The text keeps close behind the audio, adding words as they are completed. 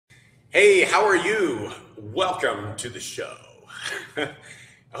Hey, how are you? Welcome to the show. I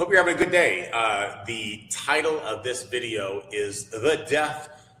hope you're having a good day. The title of this video is The Death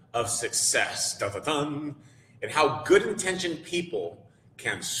of Success, dun, dun, dun, and how good intentioned people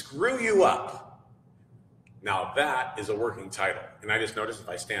can screw you up. Now that is a working title. And I just noticed if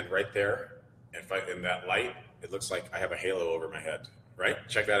I stand right there, in that light, it looks like I have a halo over my head, right?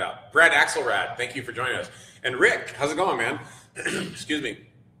 Check that out. Brad Axelrad, thank you for joining us. And Rick, how's it going, man? Excuse me.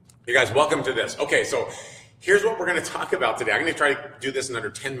 You guys, welcome to this. Okay, so here's what we're going to talk about today. I'm going to try to do this in under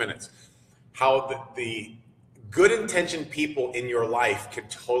 10 minutes. How the good intentioned people in your life can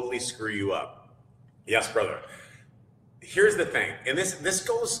totally screw you up. Yes, brother. Here's the thing, and this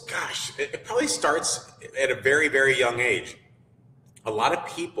goes, gosh, it probably starts at a very, very young age. A lot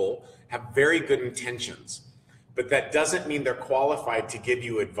of people have very good intentions, but that doesn't mean they're qualified to give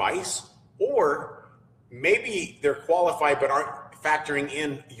you advice, or maybe they're qualified but aren't factoring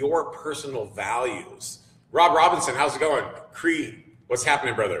in your personal values. Rob Robinson, how's it going? Cree, what's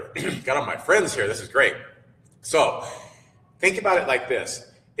happening, brother? Got all my friends here. This is great. So think about it like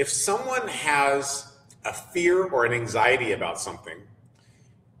this. If someone has a fear or an anxiety about something,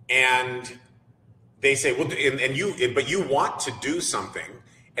 and they say, well, but you want to do something,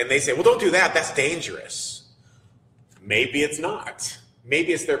 and they say, well, don't do that. That's dangerous. Maybe it's not.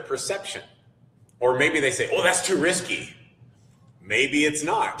 Maybe it's their perception. Or maybe they say, oh, that's too risky. Maybe it's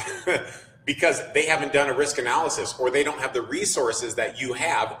not because they haven't done a risk analysis, or they don't have the resources that you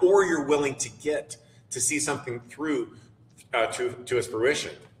have, or you're willing to get to see something through to its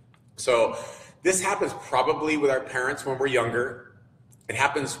fruition. So this happens probably with our parents when we're younger. It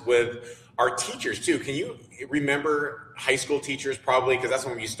happens with our teachers too. Can you remember high school teachers? Probably, because that's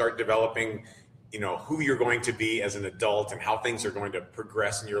when you start developing, who you're going to be as an adult and how things are going to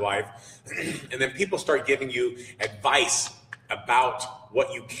progress in your life. And then people start giving you advice about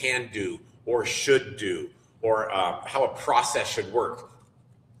what you can do or should do, or how a process should work.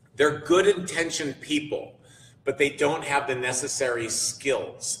 They're good intentioned people, but they don't have the necessary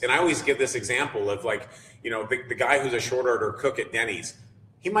skills. And I always give this example of the guy who's a short order cook at Denny's.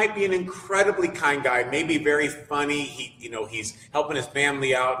 He might be an incredibly kind guy, maybe very funny. He's helping his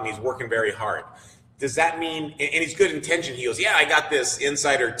family out and he's working very hard. Does that mean, and he's good intention, he goes, yeah, I got this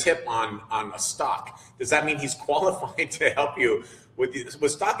insider tip on a stock. Does that mean he's qualified to help you with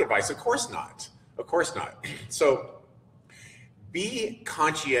stock advice? Of course not. Of course not. So be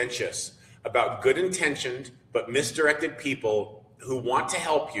conscientious about good intentioned but misdirected people who want to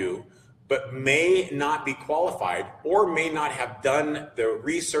help you, but may not be qualified or may not have done the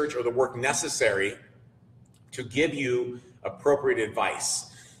research or the work necessary to give you appropriate advice.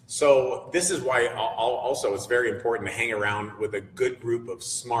 So this is why also it's very important to hang around with a good group of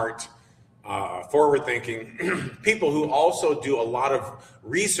smart, forward-thinking people who also do a lot of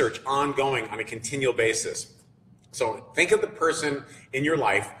research ongoing on a continual basis. So think of the person in your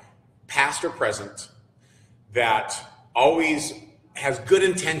life, past or present, that always has good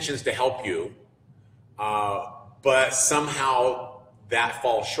intentions to help you, but somehow that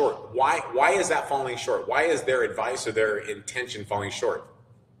falls short. Why is that falling short? Why is their advice or their intention falling short?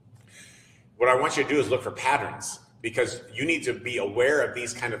 What I want you to do is look for patterns, because you need to be aware of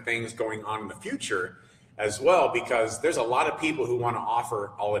these kind of things going on in the future as well, because there's a lot of people who want to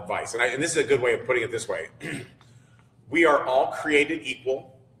offer all advice. And this is a good way of putting it this way. We are all created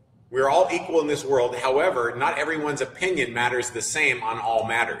equal. We're all equal in this world. However, not everyone's opinion matters the same on all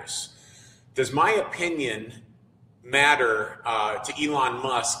matters. Does my opinion matter to Elon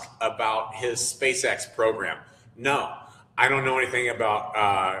Musk about his SpaceX program? No. I don't know anything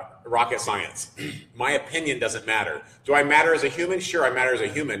about rocket science. My opinion doesn't matter. Do I matter as a human? Sure, I matter as a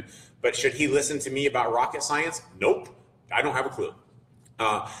human. But should he listen to me about rocket science? Nope. I don't have a clue.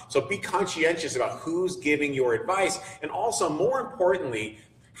 So be conscientious about who's giving your advice. And also, more importantly,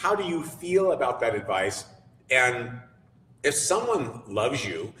 how do you feel about that advice? And if someone loves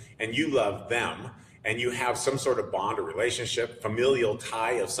you and you love them, and you have some sort of bond or relationship, familial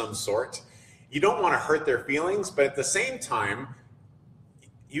tie of some sort, you don't want to hurt their feelings, but at the same time,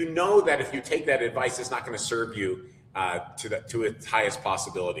 you know that if you take that advice, it's not going to serve you to its highest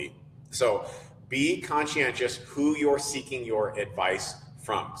possibility. So be conscientious who you're seeking your advice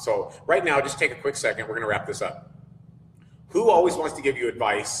from. So right now, just take a quick second. We're going to wrap this up. Who always wants to give you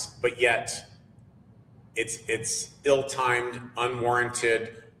advice, but yet it's ill-timed,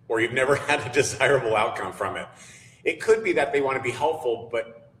 unwarranted, or you've never had a desirable outcome from it? It could be that they want to be helpful,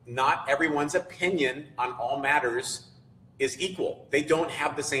 but not everyone's opinion on all matters is equal. They don't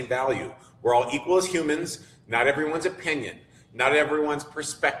have the same value. We're all equal as humans, not everyone's opinion. not everyone's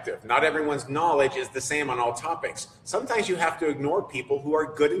perspective, not everyone's knowledge is the same on all topics. Sometimes you have to ignore people who are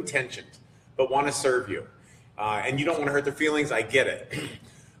good intentioned but want to serve you. And you don't want to hurt their feelings. I get it.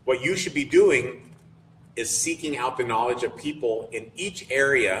 What you should be doing is seeking out the knowledge of people in each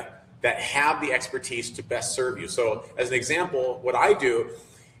area that have the expertise to best serve you. So as an example, what I do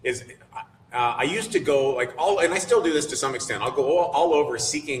is I used to go and I still do this to some extent. I'll go all over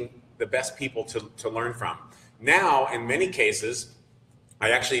seeking the best people to learn from. Now, in many cases,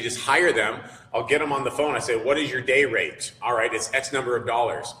 I actually just hire them. I'll get them on the phone. I say, what is your day rate? All right, it's X number of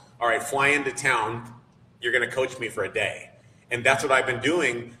dollars. All right, fly into town. You're going to coach me for a day. And that's what I've been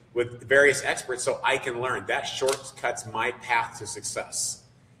doing with various experts so I can learn. That shortcuts my path to success.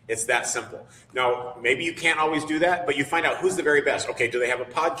 It's that simple. Now, maybe you can't always do that, but you find out who's the very best. Okay, do they have a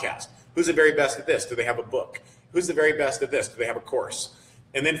podcast? Who's the very best at this? Do they have a book? Who's the very best at this? Do they have a course?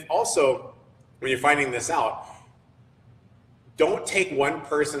 And then also, when you're finding this out, don't take one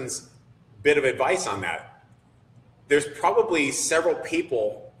person's bit of advice on that. There's probably several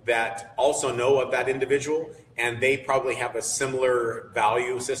people that also know of that individual, and they probably have a similar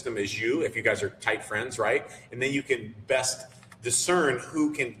value system as you, if you guys are tight friends, right? And then you can best discern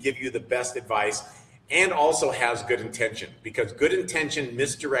who can give you the best advice and also has good intention, because good intention,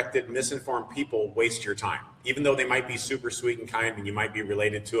 misdirected, misinformed people waste your time, even though they might be super sweet and kind and you might be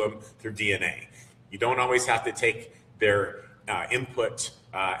related to them through DNA. You don't always have to take their input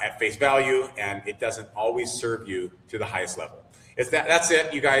at face value, and it doesn't always serve you to the highest level. That's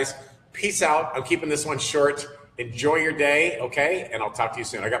it, you guys. Peace out. I'm keeping this one short. Enjoy your day, okay? And I'll talk to you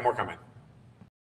soon. I got more coming.